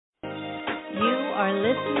You are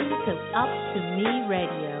listening to Up to Me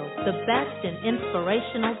Radio, the best in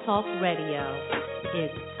inspirational talk radio.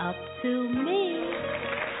 It's up to me.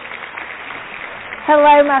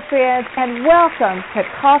 Hello, my friends, and welcome to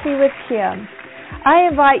Coffee with Kim. I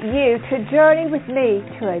invite you to journey with me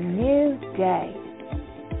to a new day.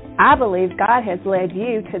 I believe God has led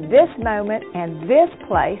you to this moment and this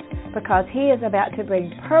place because He is about to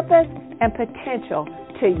bring purpose and potential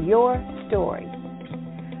to your story.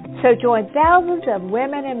 So join thousands of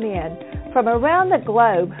women and men from around the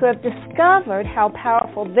globe who have discovered how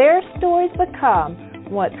powerful their stories become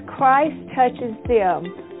once Christ touches them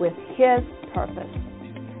with His purpose.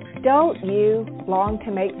 Don't you long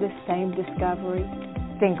to make this same discovery?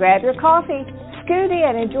 Then grab your coffee, scoot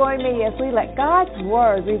in, and join me as we let God's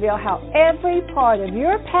Word reveal how every part of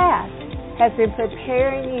your past has been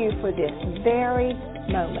preparing you for this very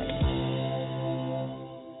moment.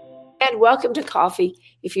 And welcome to Coffee.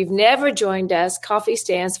 If you've never joined us, Coffee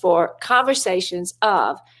stands for Conversations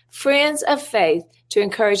of Friends of Faith to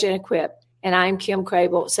Encourage and Equip. And I'm Kim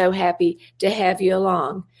Crabill, so happy to have you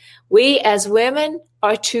along. We as women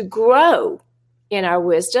are to grow in our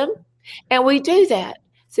wisdom, and we do that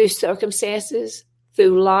through circumstances,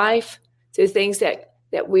 through life, through things that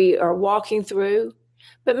we are walking through,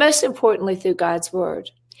 but most importantly through God's Word.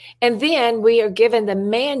 And then we are given the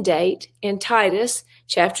mandate in Titus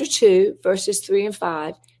chapter 2, verses 3 and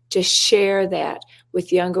 5, to share that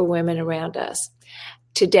with younger women around us.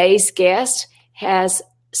 Today's guest has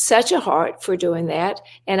such a heart for doing that,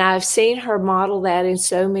 and I've seen her model that in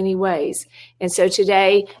so many ways. And so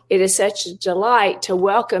today it is such a delight to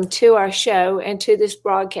welcome to our show and to this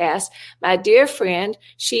broadcast my dear friend.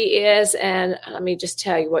 She is, and let me just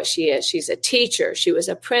tell you what she is. She's a teacher. She was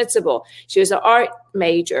a principal. She was an art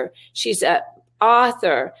major. She's an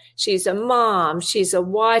author. She's a mom. She's a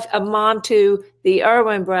wife, a mom to the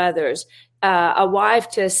Erwin brothers, a wife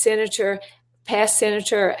to past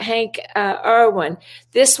Senator Hank Erwin.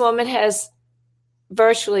 This woman has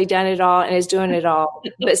virtually done it all and is doing it all,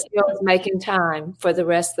 but still is making time for the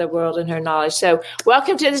rest of the world and her knowledge. So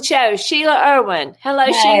welcome to the show, Shelia Erwin. Hello,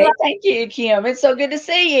 Shelia. Thank you, Kim. It's so good to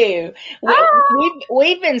see you.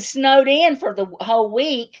 We've been snowed in for the whole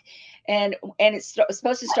week, and it's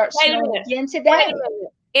supposed to start snowing again today.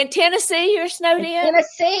 In Tennessee, you're snowed in?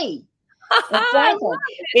 Tennessee. In Franklin.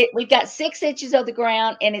 We've got 6 inches of the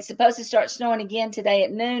ground, and it's supposed to start snowing again today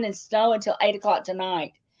at noon and snow until 8 o'clock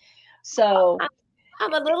tonight. So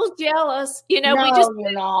I'm a little jealous. You're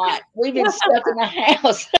not. We've been stuck in the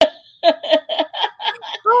house.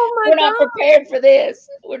 Oh my We're not prepared for this.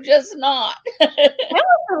 We're just not. When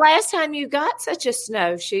was the last time you got such a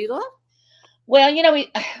snow, Sheila? Well,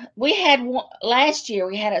 we had one, last year.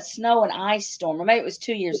 We had a snow and ice storm, or maybe it was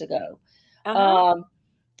 2 years ago.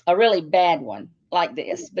 A really bad one like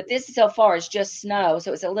this, but this so far is just snow,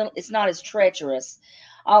 so it's not as treacherous.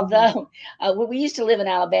 Although we used to live in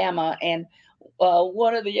Alabama, and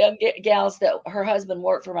one of the young gals that her husband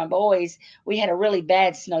worked for my boys, we had a really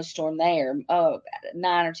bad snowstorm there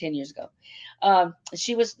 9 or 10 years ago.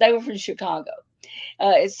 They were from Chicago.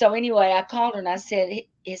 So anyway, I called her and I said,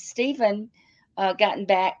 "Has Stephen gotten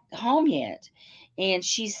back home yet?" And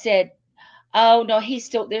she said, "Oh no,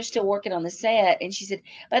 they're still working on the set." And she said,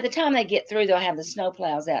 "By the time they get through, they'll have the snow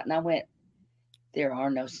plows out." And I went, "There are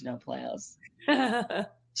no snow plows."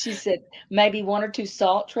 She said, "Maybe 1 or 2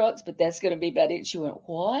 salt trucks, but that's going to be about it." She went,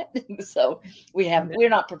 "What?" So we're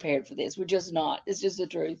not prepared for this. We're just not. It's just the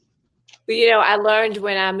truth. Well, I learned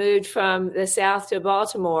when I moved from the South to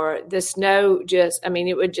Baltimore, the snow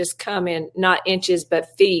it would just come in not inches,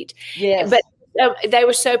 but feet. Yes. But they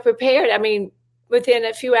were so prepared. Within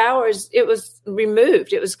a few hours, it was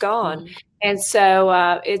removed. It was gone. Mm-hmm. And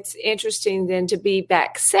so it's interesting then to be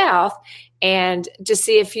back south and to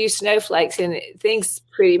see a few snowflakes, and things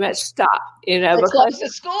pretty much stop, It's close to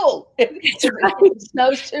school. It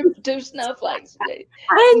snows 2 snowflakes.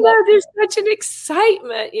 I know, there's such an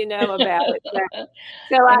excitement, about it.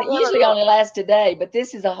 So it usually only lasts a day, but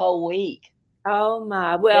this is a whole week. Oh,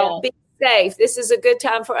 my. Well, yeah. Safe. This is a good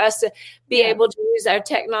time for us to be able to use our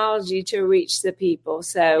technology to reach the people.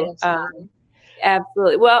 So,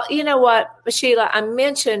 absolutely. Well, you know what, Sheila, I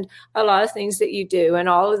mentioned a lot of things that you do, and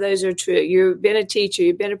all of those are true. You've been a teacher,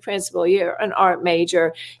 you've been a principal, you're an art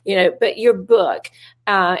major, but your book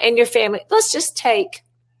and your family. Let's just take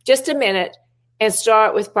just a minute and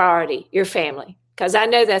start with priority, your family, because I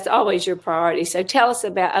know that's always your priority. So tell us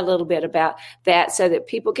a little bit about that so that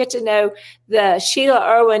people get to know the Shelia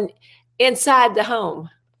Erwin inside the home.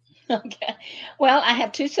 Okay. Well, I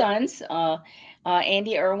have 2 sons,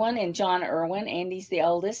 Andy Erwin and John Erwin. Andy's the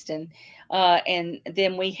oldest, and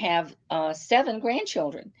then we have 7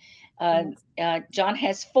 grandchildren. John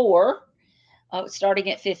has 4, starting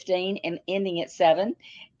at 15 and ending at 7.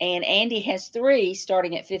 And Andy has 3,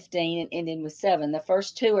 starting at 15 and ending with 7. The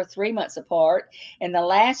first 2 are 3 months apart, and the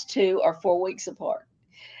last 2 are 4 weeks apart.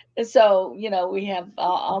 So, we have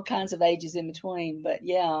all kinds of ages in between, but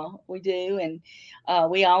yeah, we do. And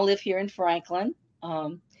we all live here in Franklin.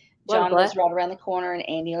 John lives right around the corner, and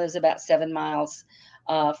Andy lives about 7 miles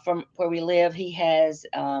from where we live. He's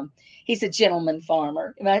a gentleman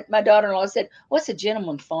farmer. My daughter-in-law said, "What's a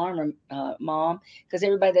gentleman farmer, Mom?" Because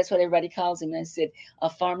that's what everybody calls him. And I said, "A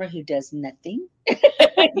farmer who does nothing.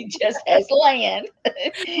 He just has land."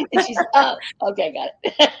 And she's, "Oh, okay, got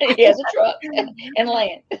it." He has a truck and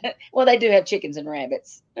land. Well, they do have chickens and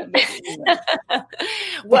rabbits. Well,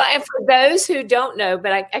 and for those who don't know,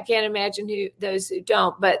 but I can't imagine those who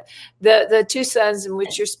don't, but the 2 sons in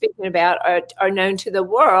which you're speaking about are known to the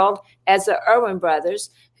world as the Erwin brothers,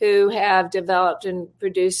 who have developed and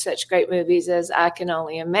produced such great movies as I Can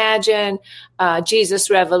Only Imagine, Jesus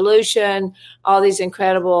Revolution, all these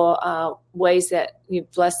incredible ways that you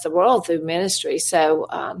bless the world through ministry. So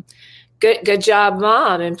good job,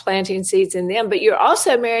 Mom, in planting seeds in them. But you're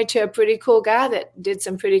also married to a pretty cool guy that did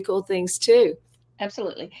some pretty cool things too.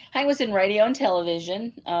 Absolutely. Hank was in radio and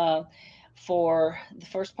television for the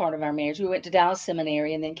first part of our marriage. We went to Dallas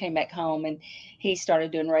Seminary and then came back home, and he started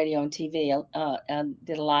doing radio and TV.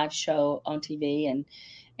 Did a live show on TV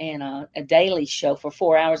and a daily show for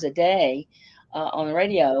 4 hours a day on the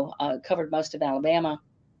radio. Covered most of Alabama,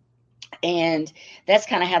 and that's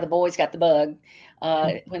kind of how the boys got the bug.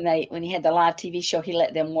 When he had the live TV show, he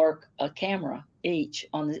let them work a camera each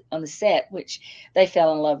on the set, which they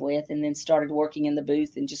fell in love with, and then started working in the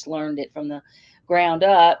booth and just learned it from the ground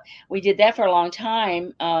up. We did that for a long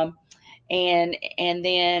time, and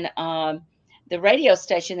then the radio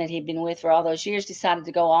station that he'd been with for all those years decided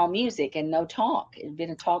to go all music and no talk. It had been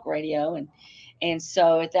a talk radio, and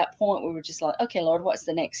so at that point we were just like, okay, Lord, what's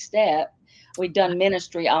the next step? We'd done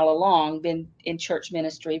ministry all along, been in church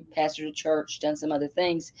ministry, pastored a church, done some other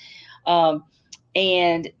things,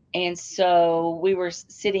 and so we were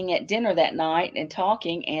sitting at dinner that night and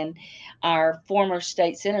talking, and our former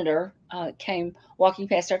state senator came walking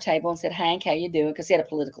past our table and said, "Hank, how you doing?" Because he had a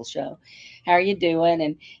political show. "How are you doing?"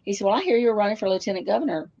 And he said, "Well, I hear you're running for lieutenant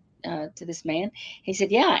governor," to this man. He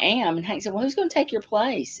said, "Yeah, I am." And Hank said, "Well, who's going to take your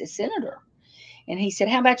place as senator?" And he said,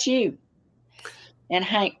 "How about you?" And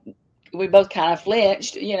Hank, we both kind of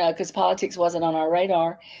flinched, because politics wasn't on our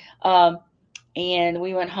radar. And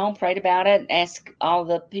we went home, prayed about it, asked all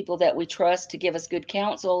the people that we trust to give us good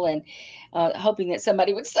counsel, and hoping that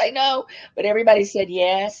somebody would say no. But everybody said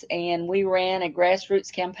yes. And we ran a grassroots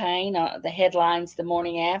campaign. The headlines the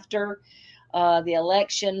morning after the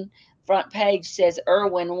election, front page says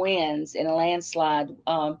Erwin wins in a landslide.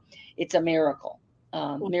 It's a miracle.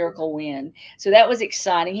 Miracle win. So that was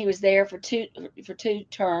exciting. He was there for two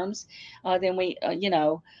terms. Then we,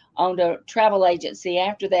 owned a travel agency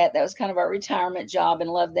after that. That was kind of our retirement job, and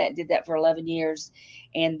loved that. Did that for 11 years,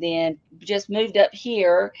 and then just moved up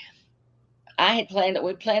here. We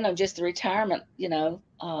planned on just the retirement,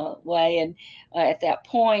 way. And at that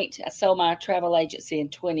point, I sold my travel agency in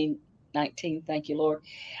 2019. Thank you, Lord.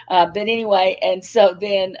 But anyway, and so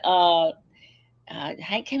then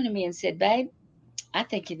Hank came to me and said, "Babe, I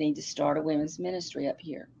think you need to start a women's ministry up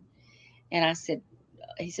here." And I said,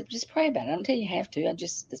 he said, "Just pray about it. I don't tell you have to. I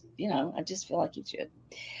just feel like you should."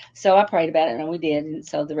 So I prayed about it, and we did. And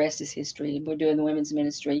so the rest is history. We're doing the women's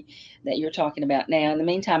ministry that you're talking about now. In the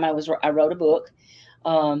meantime, I wrote a book.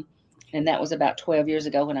 And that was about 12 years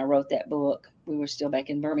ago when I wrote that book. We were still back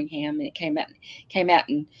in Birmingham, and it came out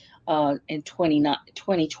in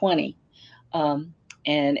 2020.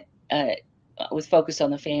 And was focused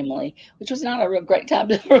on the family, which was not a real great time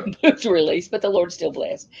for a book to release, but the Lord still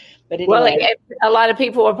blessed. But anyway. Well, a lot of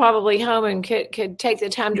people were probably home and could take the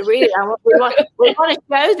time to read it. We want to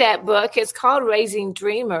show that book. It's called Raising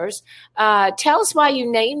Dreamers. Tell us why you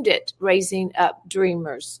named it Raising Up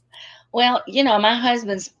Dreamers. Well, my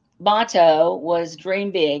husband's motto was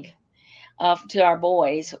dream big to our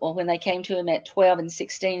boys. Well, when they came to him at 12 and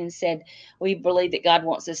 16 and said, "We believe that God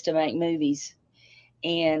wants us to make movies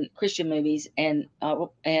and Christian movies," and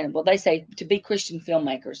well, they say to be Christian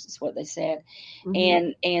filmmakers is what they said.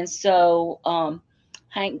 Mm-hmm. And so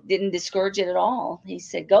Hank didn't discourage it at all. He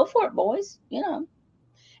said, "Go for it, boys.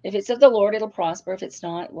 If it's of the Lord, it'll prosper. If it's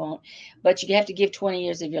not, it won't. But you have to give 20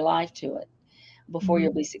 years of your life to it before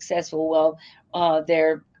you'll be successful." Well,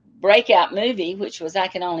 their breakout movie, which was I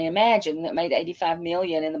Can Only Imagine, that made $85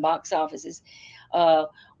 million in the box offices,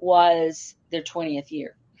 was their 20th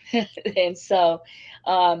year. And so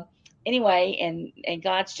anyway, and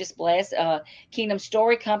God's just blessed. Kingdom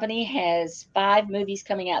Story Company has 5 movies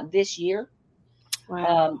coming out this year.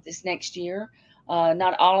 Wow. This next year.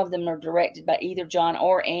 Not all of them are directed by either John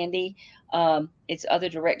or Andy. It's other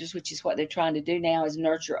directors, which is what they're trying to do now, is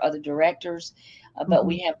nurture other directors. But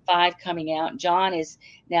we have 5 coming out. John is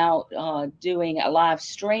now doing a live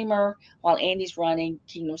streamer while Andy's running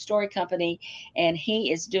Kingdom Story Company. And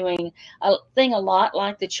he is doing a thing a lot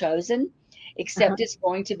like The Chosen, except it's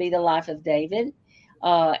going to be the life of David.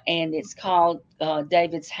 And it's called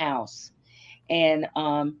David's House. And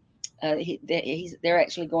they're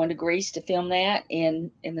actually going to Greece to film that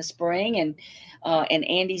in the spring, and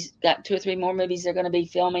Andy's got 2 or 3 more movies they're going to be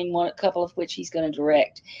filming, a couple of which he's going to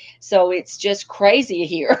direct. So it's just crazy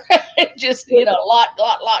here. Just a lot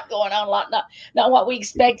going on, not what we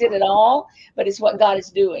expected at all, but it's what God is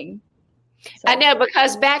doing. So. I know,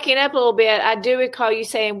 because backing up a little bit, I do recall you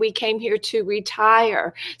saying we came here to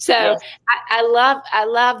retire. So yes. I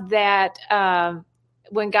love that.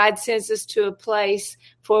 When God sends us to a place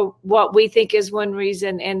for what we think is one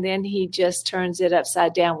reason, and then he just turns it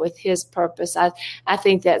upside down with his purpose. I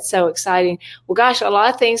think that's so exciting. Well, gosh, a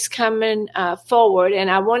lot of things coming forward,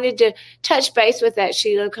 and I wanted to touch base with that,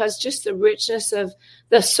 Shelia, because just the richness of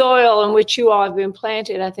the soil in which you all have been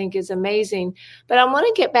planted, I think, is amazing. But I want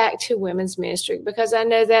to get back to women's ministry, because I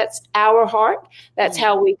know that's our heart. That's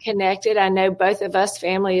how we connected. I know both of us,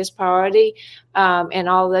 family is priority, and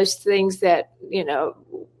all those things that,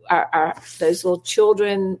 our those little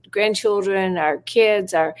children, grandchildren, our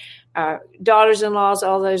kids, our daughters-in-laws,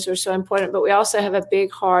 all those are so important. But we also have a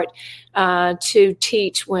big heart to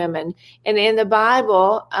teach women. And in the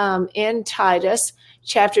Bible, in Titus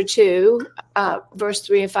chapter 2, verse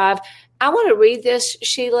 3 and 5, I want to read this,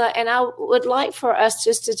 Shelia, and I would like for us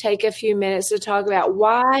just to take a few minutes to talk about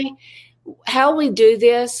how we do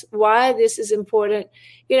this, why this is important.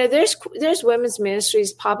 There's women's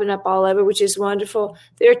ministries popping up all over, which is wonderful.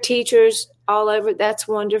 There are teachers all over. That's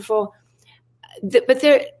wonderful. But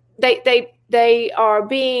they are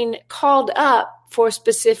being called up for a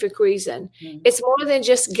specific reason. It's more than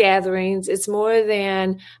just gatherings. It's more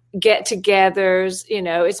than get-togethers.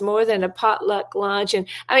 It's more than a potluck lunch. And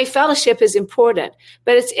fellowship is important,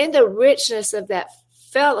 but it's in the richness of that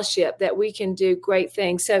fellowship that we can do great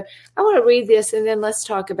things. So I want to read this, and then let's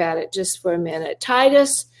talk about it just for a minute.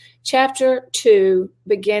 Titus chapter 2,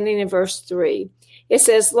 beginning in verse 3. It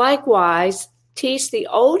says, "Likewise, teach the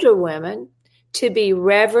older women to be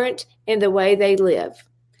reverent in the way they live,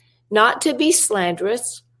 not to be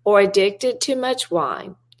slanderous or addicted to much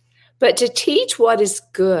wine, but to teach what is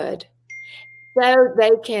good, so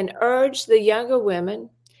they can urge the younger women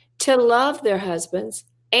to love their husbands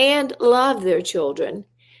and love their children,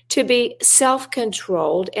 to be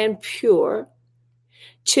self-controlled and pure,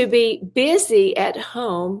 to be busy at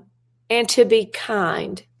home, and to be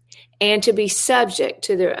kind, and to be subject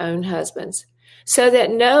to their own husbands, so that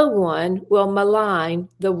no one will malign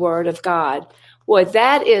the word of God." Well,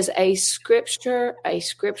 that is a scripture.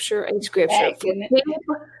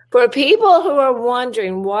 For people who are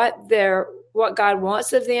wondering what God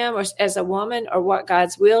wants of them, or as a woman, or what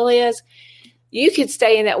God's will is, you could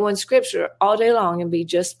stay in that one scripture all day long and be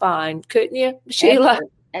just fine, couldn't you, Shelia?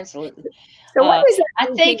 Absolutely. So what is that? I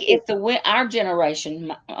think if our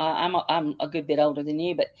generation, I'm a good bit older than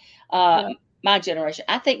you, but my generation,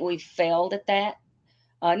 I think we failed at that.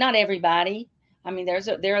 Not everybody.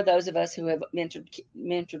 There are those of us who have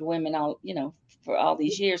mentored women all for all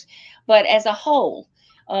these years, but as a whole,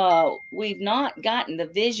 we've not gotten the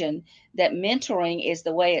vision that mentoring is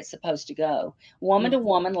the way it's supposed to go, woman to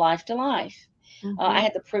woman, life to life. I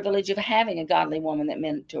had the privilege of having a godly woman that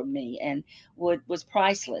mentored me and was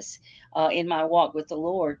priceless in my walk with the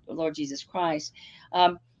Lord Jesus Christ.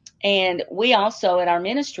 And we also at our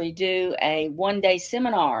ministry do a one-day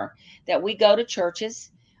seminar that we go to churches,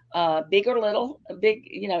 big or little,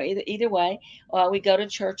 either way. We go to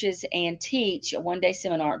churches and teach a one-day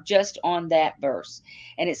seminar just on that verse.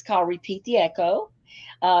 And it's called Repeat the Echo.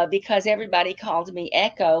 Because everybody called me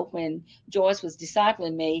Echo when Joyce was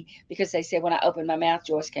discipling me, because they said when I opened my mouth,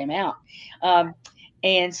 Joyce came out.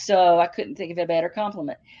 And so I couldn't think of a better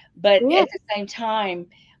compliment. But at the same time,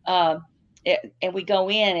 and we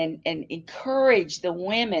go in and encourage the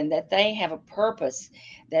women that they have a purpose,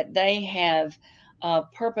 that they have a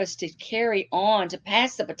purpose to carry on, to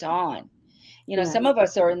pass the baton. Some of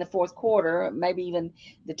us are in the fourth quarter, maybe even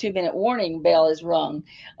the 2-minute warning bell is rung.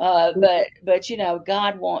 But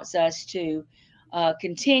God wants us to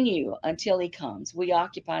continue until he comes. We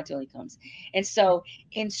occupy until he comes. And so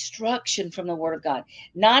instruction from the word of God,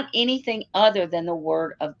 not anything other than the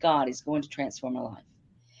word of God, is going to transform our life.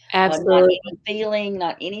 Absolutely. Not any feeling,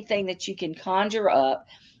 not anything that you can conjure up.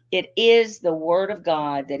 It is the Word of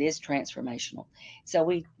God that is transformational. So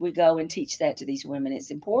we go and teach that to these women.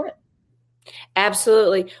 It's important.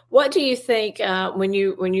 Absolutely. What do you think when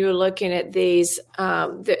you're looking at these?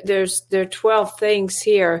 There are 12 things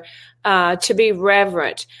here to be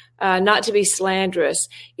reverent, not to be slanderous.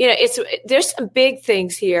 There's some big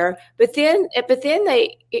things here, but then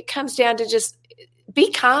it comes down to just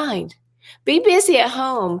be kind, be busy at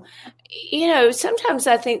home. Sometimes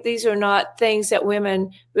I think these are not things that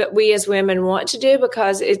we as women want to do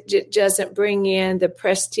because it doesn't bring in the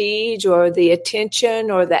prestige or the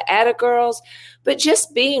attention or the atta girls, but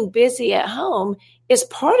just being busy at home is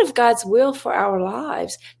part of God's will for our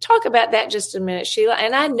lives. Talk about that just a minute, Shelia.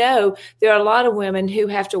 And I know there are a lot of women who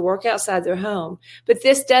have to work outside their home, but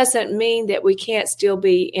this doesn't mean that we can't still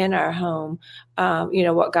be in our home,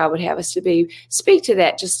 what God would have us to be. Speak to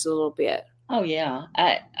that just a little bit. Oh, yeah.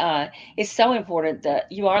 It's so important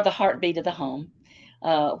that you are the heartbeat of the home,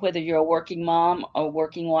 whether you're a working mom or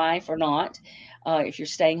working wife or not. If you're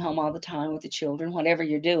staying home all the time with the children, whatever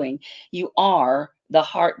you're doing, you are the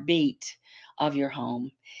heartbeat of your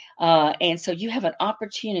home. And so you have an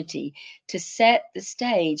opportunity to set the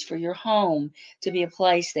stage for your home to be a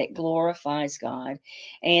place that glorifies God.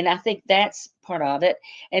 And I think that's part of it.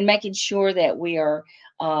 And making sure that we are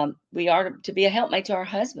to be a helpmate to our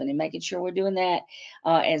husband and making sure we're doing that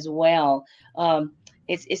as well.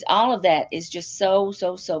 It's all of that is just so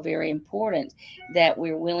very important that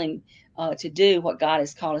we're willing to do what God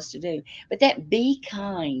has called us to do. But that be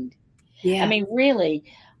kind. Yeah. I mean, really,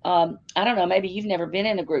 I don't know, maybe you've never been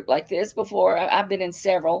in a group like this before. I've been in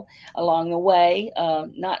several along the way,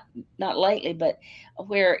 not lately, but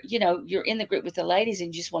where, you're in the group with the ladies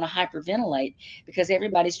and you just want to hyperventilate because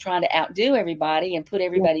everybody's trying to outdo everybody and put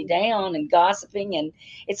everybody down and gossiping. And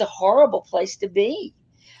it's a horrible place to be.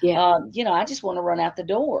 Yeah. I just want to run out the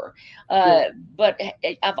door. But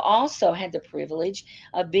I've also had the privilege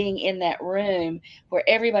of being in that room where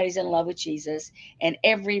everybody's in love with Jesus and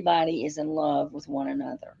everybody is in love with one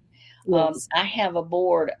another. Yes. I have a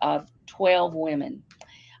board of 12 women.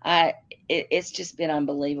 It's just been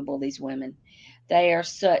unbelievable, these women. They are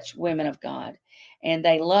such women of God and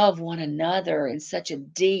they love one another in such a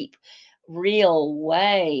deep, real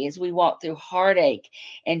way as we walk through heartache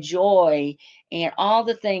and joy and all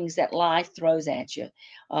the things that life throws at you,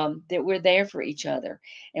 that we're there for each other.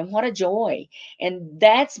 And what a joy. And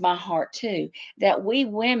that's my heart too, that we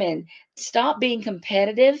women stop being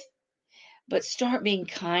competitive, but start being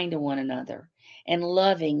kind to one another and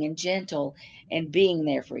loving and gentle and being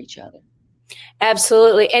there for each other.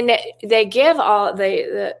 Absolutely. And they give all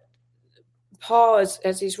the Paul,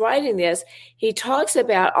 as he's writing this, he talks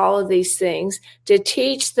about all of these things to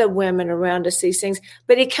teach the women around us these things,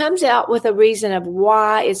 but he comes out with a reason of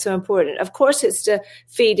why it's so important. Of course, it's to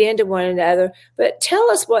feed into one another, but tell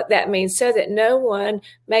us what that means so that no one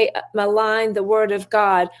may malign the word of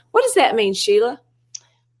God. What does that mean, Shelia?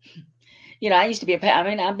 I used to be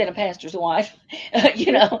I've been a pastor's wife,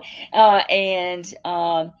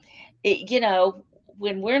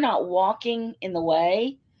 when we're not walking in the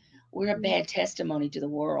way, we're a bad testimony to the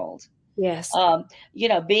world. Yes.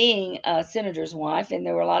 Being a senator's wife, and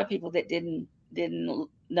there were a lot of people that didn't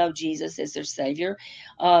know Jesus as their savior.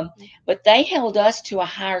 But they held us to a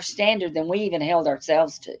higher standard than we even held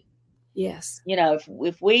ourselves to. Yes.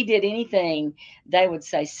 If we did anything, they would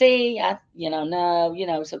say,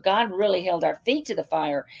 no, so God really held our feet to the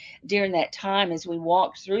fire during that time as we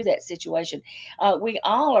walked through that situation. We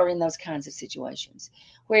all are in those kinds of situations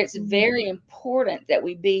where it's very important that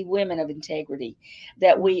we be women of integrity,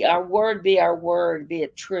 that our word, be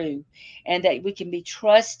it true, and that we can be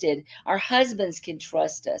trusted. Our husbands can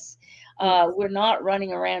trust us. We're not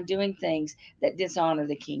running around doing things that dishonor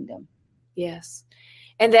the kingdom. Yes.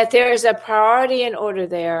 And that there is a priority and order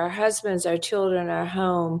there. Our husbands, our children, our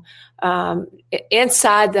home,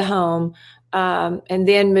 inside the home, and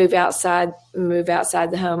then move outside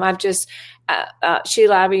the home. I've just,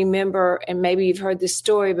 Shelia, I remember, and maybe you've heard this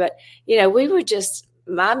story, but, we were just,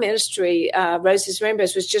 my ministry, Roses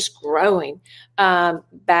Rainbows, was just growing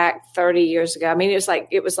back 30 years ago. I mean,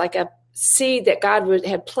 it was like a seed that God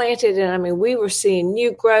had planted. And we were seeing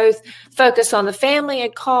new growth, focus on the family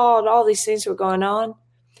had called, all these things were going on.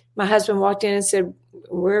 My husband walked in and said,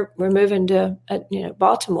 we're moving to,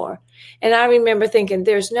 Baltimore. And I remember thinking,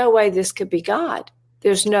 there's no way this could be God.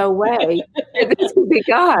 There's no way this could be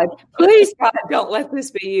God. Please, God, don't let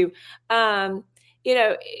this be you.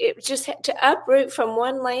 It just to uproot from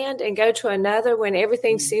one land and go to another when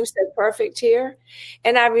everything seems so perfect here.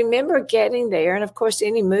 And I remember getting there. And of course,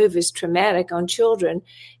 any move is traumatic on children.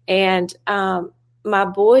 And my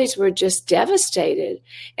boys were just devastated.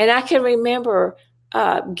 And I can remember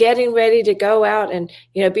getting ready to go out and,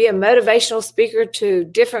 be a motivational speaker to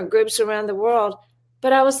different groups around the world.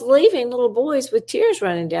 But I was leaving little boys with tears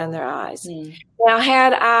running down their eyes. Now,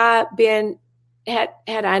 had I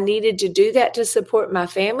needed to do that to support my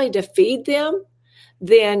family, to feed them,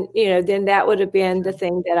 then that would have been the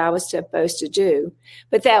thing that I was supposed to do.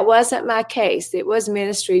 But that wasn't my case. It was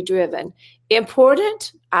ministry driven.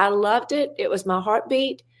 Important. I loved it. It was my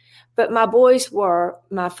heartbeat. But my boys were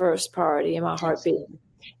my first priority and my heartbeat.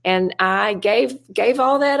 And I gave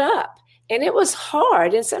all that up. And it was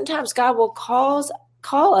hard. And sometimes God will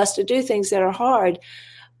call us to do things that are hard.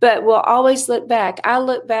 But we'll always look back. I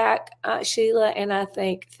look back, Sheila, and I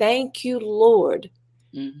think, thank you, Lord,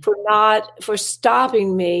 for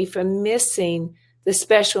stopping me from missing the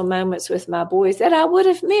special moments with my boys that I would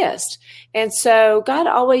have missed. And so God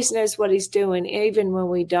always knows what he's doing, even when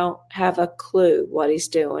we don't have a clue what he's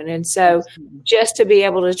doing. And so just to be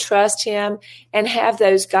able to trust him and have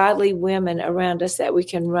those godly women around us that we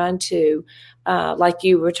can run to, like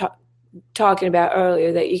you were talking about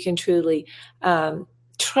earlier, that you can truly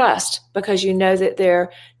trust, because you know that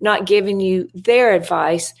they're not giving you their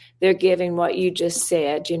advice. They're giving what you just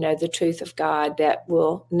said, the truth of God that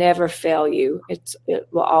will never fail you. It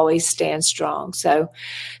will always stand strong. So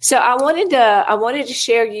I wanted to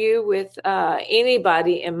share you with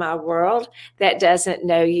anybody in my world that doesn't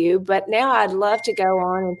know you. But now I'd love to go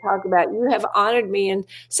on and talk about, you have honored me in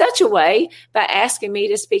such a way by asking me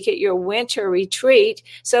to speak at your winter retreat.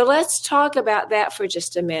 So let's talk about that for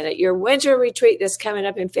just a minute. Your winter retreat that's coming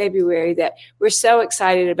up in February that we're so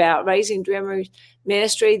excited about, Raising Dreamers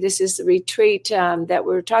Ministry. This is the retreat that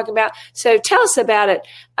we're talking about. So tell us about it.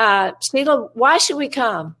 Sheila, why should we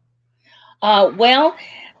come? Well,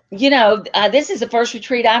 this is the first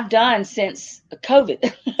retreat I've done since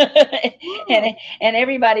COVID, and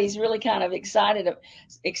everybody's really kind of excited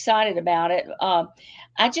about it.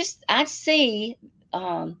 I see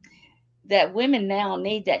that women now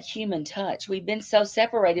need that human touch. We've been so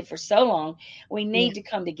separated for so long. We need to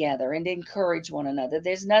come together and encourage one another.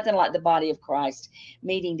 There's nothing like the body of Christ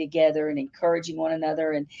meeting together and encouraging one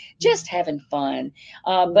another and just having fun.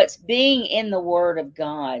 But being in the Word of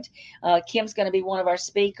God. Kim's going to be one of our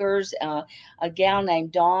speakers. A gal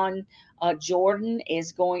named Dawn Jordan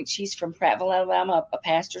she's from Prattville, Alabama, a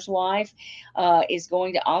pastor's wife, is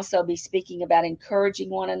going to also be speaking about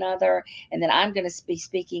encouraging one another. And then I'm going to be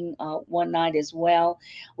speaking one night as well.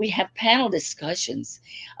 We have panel discussions.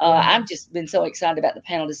 I've just been so excited about the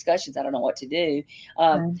panel discussions. I don't know what to do.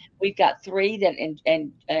 We've got 3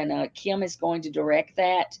 and Kim is going to direct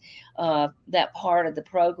that part of the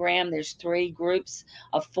program. There's 3 groups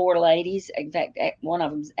of 4 ladies. In fact, one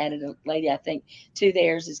of them's added a lady, I think, to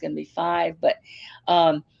theirs is going to be 5. But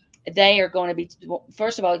they are going to be,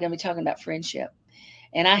 first of all, going to be talking about friendship.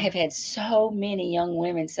 And I have had so many young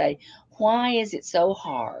women say, why is it so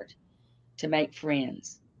hard to make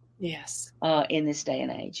friends? Yes. In this day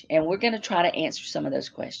and age. And we're going to try to answer some of those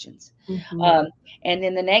questions. And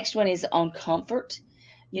then the next one is on comfort.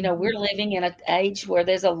 We're living in an age where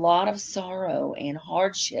there's a lot of sorrow and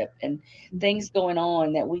hardship and things going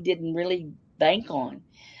on that we didn't really bank on.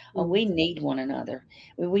 We need one another.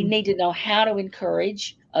 We need to know how to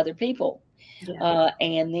encourage other people.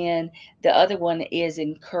 And then the other one is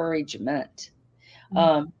encouragement.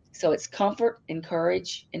 So it's comfort,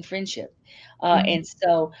 encourage, and friendship. And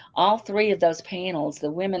so all 3 of those panels,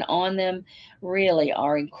 the women on them really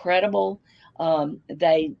are incredible.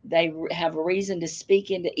 They have a reason to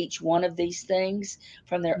speak into each one of these things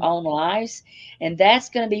from their own lives. And that's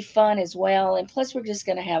going to be fun as well. And plus, we're just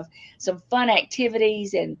going to have some fun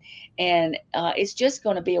activities. And it's just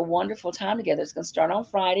going to be a wonderful time together. It's going to start on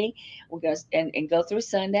Friday. We're going to and go through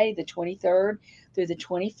Sunday, the 23rd through the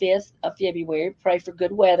 25th of February. Pray for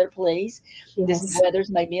good weather, please. Yes. This weather's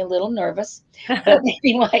made me a little nervous. But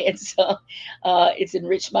anyway, it's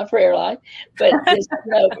enriched my prayer life. But just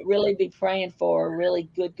really be praying for really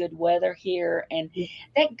good weather here, and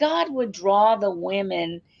that God would draw the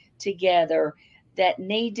women together that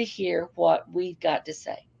need to hear what we've got to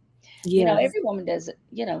say. Yes. Every woman doesn't,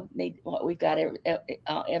 need what we've got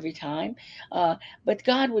every time. But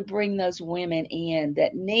God would bring those women in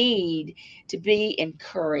that need to be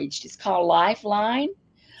encouraged. It's called Lifeline.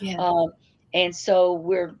 Yeah. And so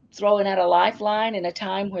we're throwing out a lifeline in a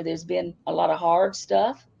time where there's been a lot of hard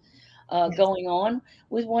stuff. going on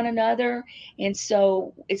with one another. And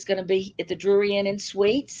so it's going to be at the Drury Inn and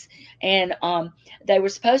Suites. And they were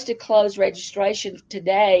supposed to close registration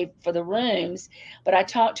today for the rooms, but I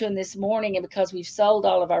talked to them this morning, and because we've sold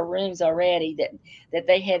all of our rooms already that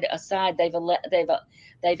they had aside,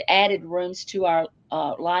 they've added rooms to our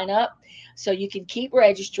lineup. So you can keep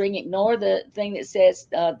registering. Ignore the thing that says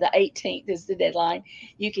the 18th is the deadline.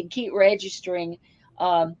 You can keep registering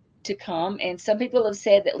to come. And some people have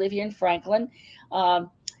said that live here in Franklin,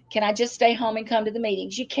 can I just stay home and come to the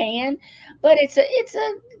meetings? You can, but it's a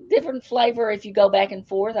different flavor if you go back and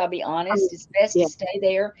forth. I'll be honest. It's best to stay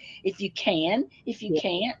there if you can. If you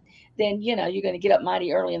can't, then you're going to get up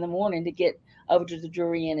mighty early in the morning to get over to the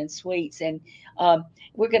Drury Inn and Suites. And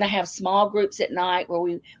we're going to have small groups at night where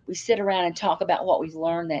we sit around and talk about what we've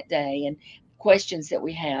learned that day and questions that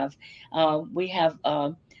we have. We have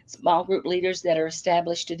small group leaders that are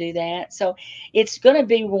established to do that. So it's going to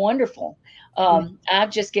be wonderful. I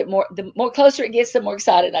just get the more closer it gets, the more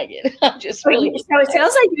excited I get. I'm just really. So it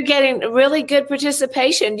sounds like you're getting really good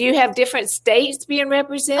participation. Do you have different states being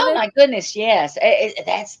represented? Oh my goodness, yes,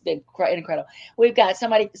 that's been incredible. We've got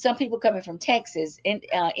some people coming from Texas,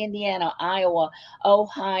 Indiana, Iowa,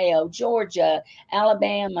 Ohio, Georgia,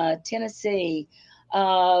 Alabama, Tennessee.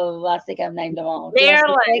 I think I've named them all.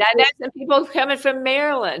 Maryland. I know some people coming from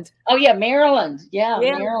Maryland. Oh yeah, Maryland. Yeah.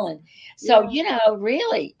 Maryland. So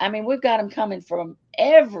really, I mean, we've got them coming from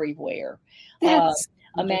everywhere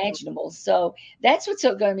imaginable. So that's what's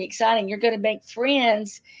going to be exciting. You're going to make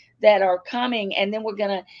friends that are coming, and then we're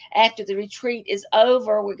going to, after the retreat is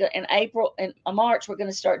over, we're going in April and March, we're going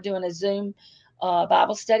to start doing a Zoom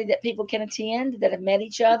Bible study that people can attend that have met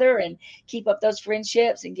each other and keep up those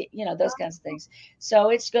friendships and get, those kinds of things. So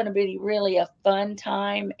it's going to be really a fun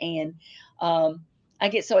time. And I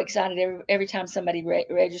get so excited every time somebody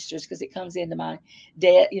registers, because it comes into my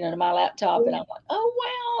to my laptop, and I'm like, oh,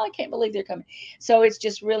 wow, I can't believe they're coming. So it's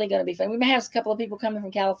just really going to be fun. We may have a couple of people coming from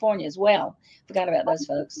California as well. Forgot about those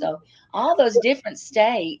folks. So all those different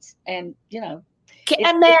states, and,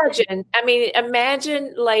 Imagine,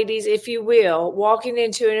 ladies, if you will, walking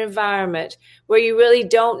into an environment where you really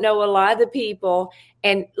don't know a lot of the people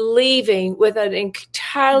and leaving with an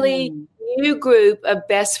entirely new group of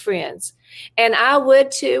best friends. And I would,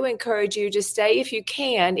 too, encourage you to stay if you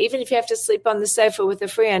can, even if you have to sleep on the sofa with a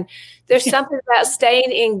friend. There's something about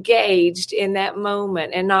staying engaged in that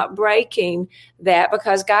moment and not breaking that,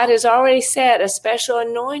 because God has already set a special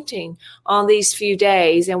anointing on these few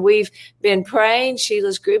days. And we've been praying.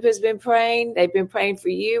 Sheila's group has been praying. They've been praying for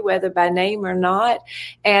you, whether by name or not.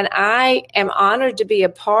 And I am honored to be a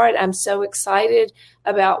part. I'm so excited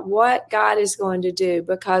about what God is going to do,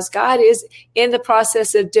 because God is in the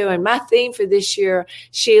process of doing. My theme for this year,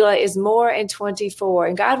 Sheila, is more in 24.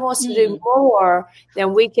 And God wants to do more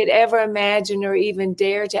than we could ever imagine or even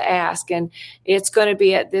dare to ask. And it's going to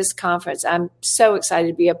be at this conference. I'm so excited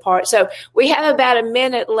to be a part. So we have about a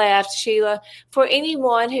minute left, Sheila. For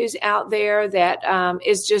anyone who's out there that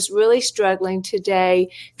is just really struggling today,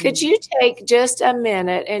 could you take just a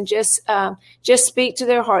minute and just speak to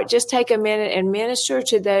their heart? Just take a minute and minister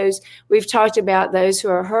to those. We've talked about those who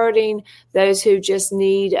are hurting, those who just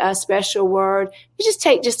need a special word. You just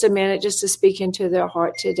take just a minute just to speak into their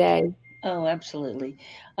heart today. Oh, absolutely.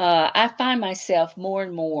 I find myself more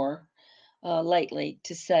and more lately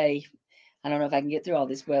to say, I don't know if I can get through all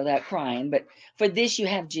this without crying, but for this, you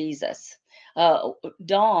have Jesus.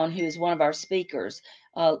 Dawn, who is one of our speakers,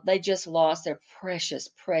 they just lost their precious,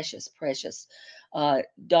 precious, precious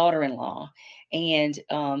daughter-in-law. And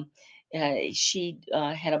she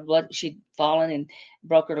she'd fallen and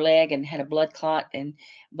broke her leg and had a blood clot,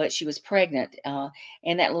 but she was pregnant,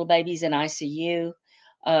 and that little baby's in ICU.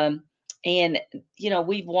 And,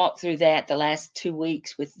 we've walked through that the last 2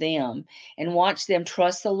 weeks with them and watched them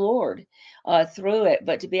trust the Lord through it.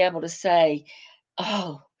 But to be able to say,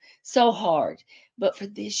 oh, so hard, but for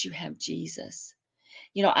this, you have Jesus.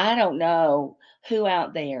 I don't know who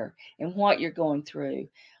out there and what you're going through.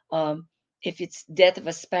 If it's death of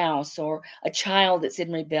a spouse, or a child that's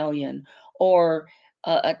in rebellion, or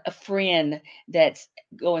a friend that's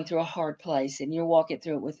going through a hard place and you're walking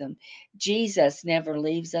through it with them, Jesus never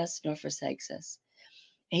leaves us nor forsakes us.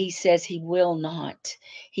 He says he will not.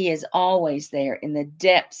 He is always there in the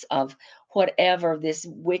depths of whatever this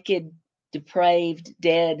wicked, depraved,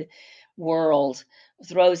 dead world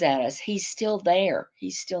throws at us. He's still there.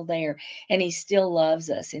 He's still there, and he still loves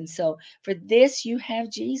us. And so for this, you have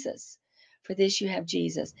Jesus. For this, you have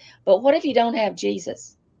Jesus. But what if you don't have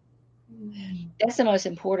Jesus? That's the most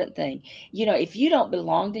important thing. If you don't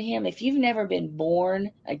belong to him, if you've never been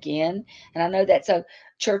born again, and I know that's a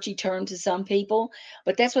churchy term to some people,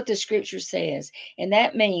 but that's what the scripture says. And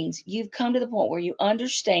that means you've come to the point where you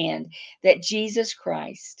understand that Jesus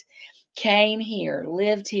Christ came here,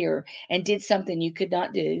 lived here, and did something you could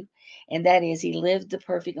not do. And that is, he lived the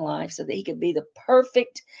perfect life so that he could be the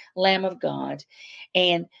perfect Lamb of God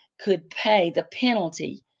and could pay the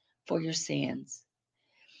penalty for your sins.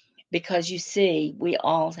 Because you see, we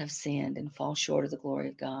all have sinned and fall short of the glory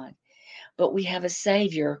of God. But we have a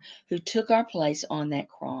Savior who took our place on that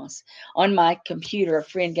cross. On my computer, a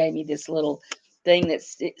friend gave me this little thing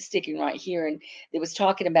that's sticking right here, and it was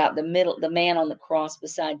talking about the man on the cross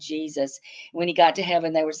beside Jesus. When he got to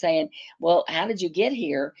heaven, they were saying, well, how did you get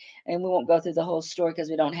here? And we won't go through the whole story because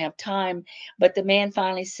we don't have time. But the man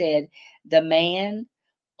finally said, the man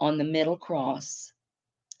on the middle cross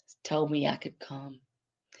told me I could come.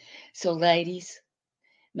 So ladies,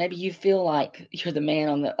 maybe you feel like you're the man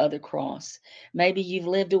on the other cross. Maybe you've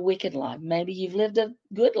lived a wicked life. Maybe you've lived a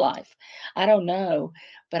good life. I don't know.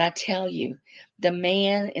 But I tell you, the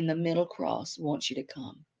man in the middle cross wants you to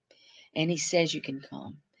come. And he says you can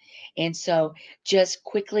come. And so just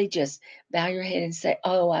quickly, just bow your head and say,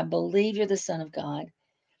 oh, I believe you're the Son of God.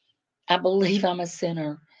 I believe I'm a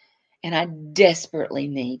sinner. And I desperately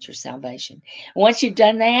need your salvation. Once you've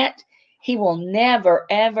done that, he will never,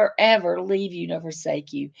 ever, ever leave you nor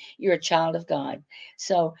forsake you. You're a child of God.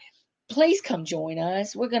 So please come join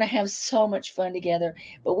us. We're going to have so much fun together,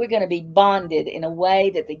 but we're going to be bonded in a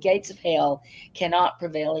way that the gates of hell cannot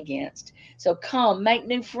prevail against. So come, make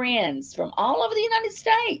new friends from all over the United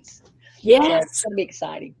States. Yes. So it's going to be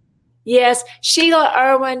exciting. Yes. Shelia,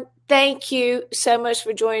 Erwin, thank you so much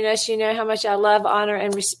for joining us. You know how much I love, honor,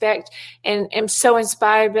 and respect, and am so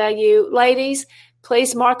inspired by you. Ladies,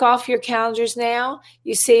 please mark off your calendars now.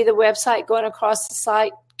 You see the website going across the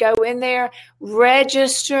site. Go in there,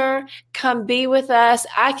 register, come be with us.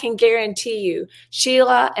 I can guarantee you,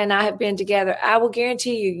 Shelia and I have been together. I will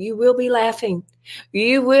guarantee you, you will be laughing.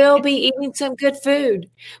 You will be eating some good food.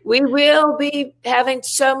 We will be having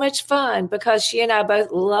so much fun because she and I both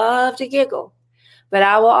love to giggle. But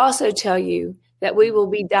I will also tell you that we will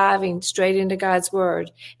be diving straight into God's word,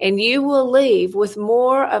 and you will leave with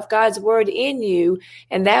more of God's word in you.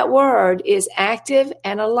 And that word is active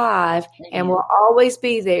and alive and will always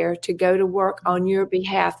be there to go to work on your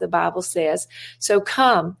behalf, the Bible says. So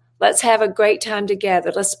come, let's have a great time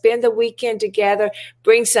together. Let's spend the weekend together.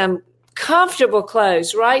 Bring some comfortable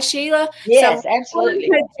clothes, right, Shelia? Yes, absolutely.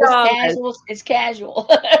 It's casual.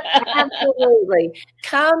 Absolutely.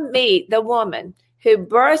 Come meet the woman who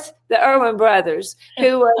birthed the Erwin brothers,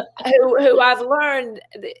 who I've learned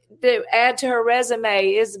to add to her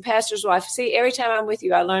resume is the pastor's wife. See, every time I'm with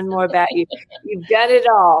you, I learn more about you. You've done it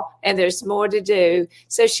all, and there's more to do.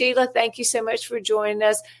 So, Shelia, thank you so much for joining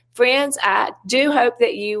us. Friends, I do hope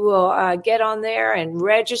that you will get on there and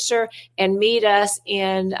register and meet us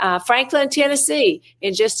in Franklin, Tennessee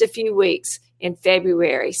in just a few weeks in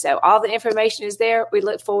February. So all the information is there. We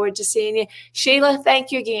look forward to seeing you. Shelia,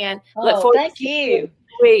 thank you again. Look forward thank you.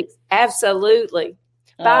 Weeks. Absolutely.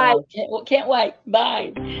 Bye. Can't wait.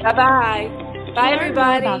 Bye. Bye-bye. Bye,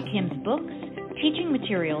 everybody. To learn more about Kim's books, teaching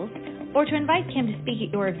materials, or to invite Kim to speak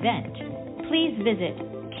at your event, please visit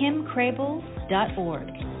kimcrabill.org.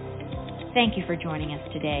 Thank you for joining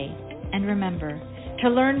us today. And remember, to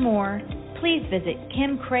learn more, please visit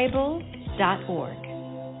kimcrabill.org.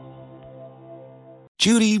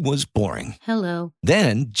 Judy was boring. Hello.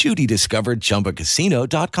 Then Judy discovered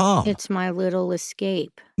ChumbaCasino.com. It's my little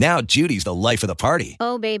escape. Now Judy's the life of the party.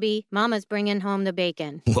 Oh, baby, mama's bringing home the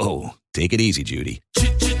bacon. Whoa, take it easy, Judy.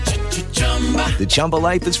 The Chumba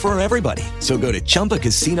life is for everybody. So go to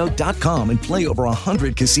ChumbaCasino.com and play over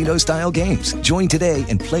 100 casino-style games. Join today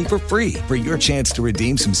and play for free for your chance to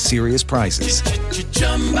redeem some serious prizes.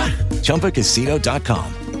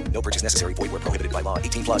 ChumbaCasino.com. No purchase necessary. Void where prohibited by law.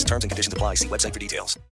 18+ terms and conditions apply. See website for details.